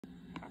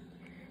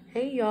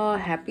Hey y'all,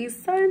 happy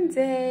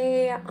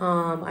Sunday.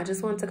 I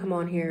just wanted to come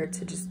on here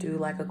to just do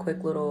like a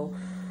quick little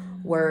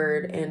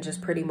word and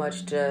just pretty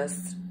much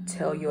just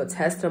tell you a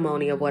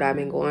testimony of what I've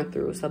been going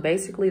through. So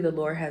basically the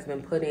Lord has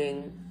been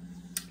putting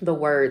the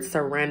word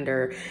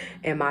surrender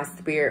in my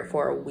spirit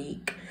for a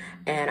week.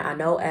 And I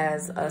know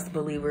as us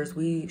believers,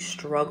 we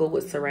struggle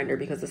with surrender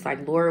because it's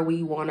like, Lord,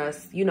 we want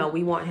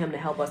we want him to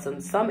help us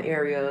in some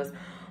areas,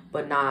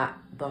 but not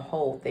the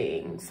whole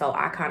thing. So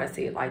I kind of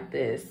see it like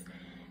this.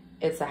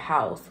 It's a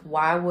house.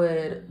 Why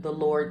would the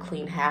Lord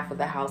clean half of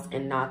the house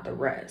and not the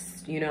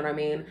rest? You know what I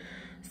mean?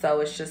 So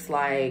it's just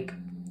like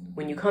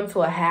when you come to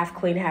a half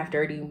clean, half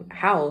dirty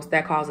house,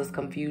 that causes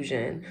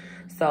confusion.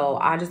 So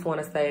I just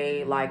want to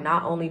say, like,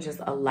 not only just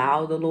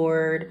allow the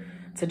Lord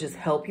to just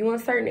help you in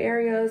certain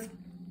areas,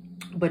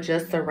 but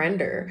just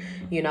surrender,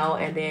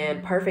 and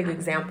then perfect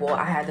example,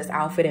 I had this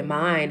outfit in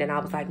mind and I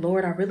was like,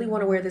 Lord, I really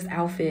want to wear this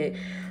outfit.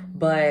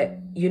 But,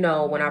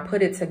 when I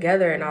put it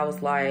together and I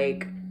was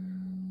like,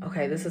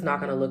 okay, this is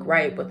not going to look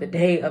right. But the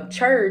day of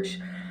church,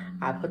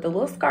 I put the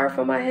little scarf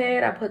on my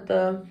head. I put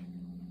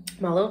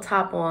my little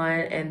top on,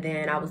 and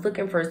then I was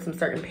looking for some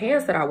certain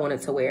pants that I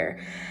wanted to wear.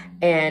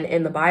 And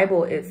in the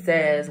Bible, it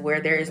says,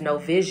 where there is no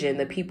vision,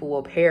 the people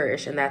will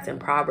perish. And that's in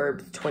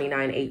Proverbs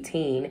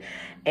 29:18.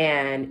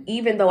 And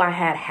even though I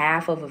had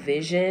half of a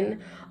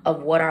vision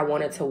of what I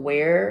wanted to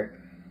wear,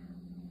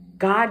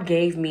 God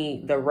gave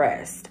me the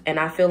rest. And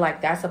I feel like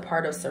that's a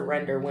part of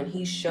surrender. When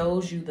he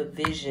shows you the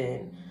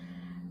vision,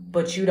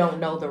 but you don't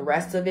know the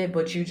rest of it,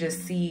 but you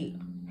just see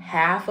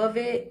half of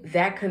it,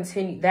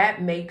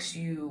 that makes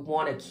you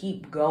want to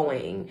keep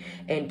going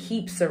and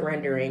keep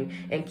surrendering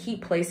and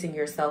keep placing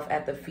yourself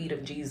at the feet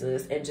of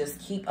Jesus and just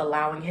keep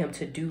allowing him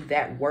to do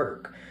that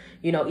work.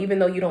 Even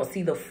though you don't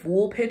see the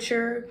full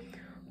picture,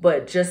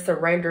 but just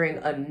surrendering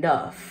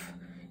enough,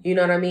 you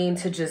know what I mean,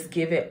 to just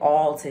give it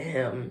all to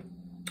him.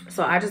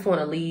 So I just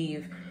want to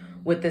leave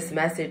with this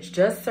message.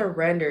 Just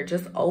surrender,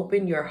 just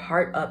open your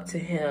heart up to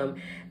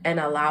him and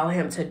allow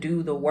him to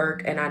do the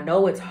work. And I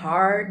know it's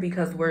hard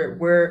because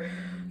we're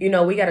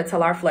we got to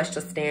tell our flesh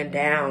to stand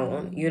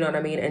down, you know what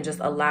I mean? And just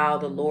allow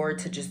the Lord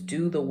to just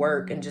do the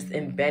work and just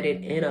embed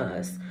it in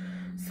us.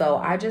 So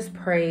I just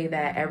pray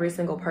that every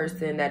single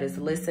person that is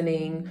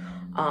listening,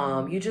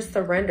 you just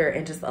surrender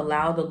and just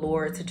allow the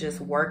Lord to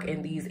just work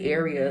in these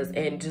areas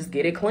and just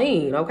get it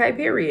clean. Okay,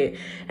 period.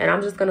 And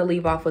I'm just going to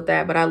leave off with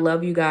that. But I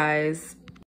love you guys.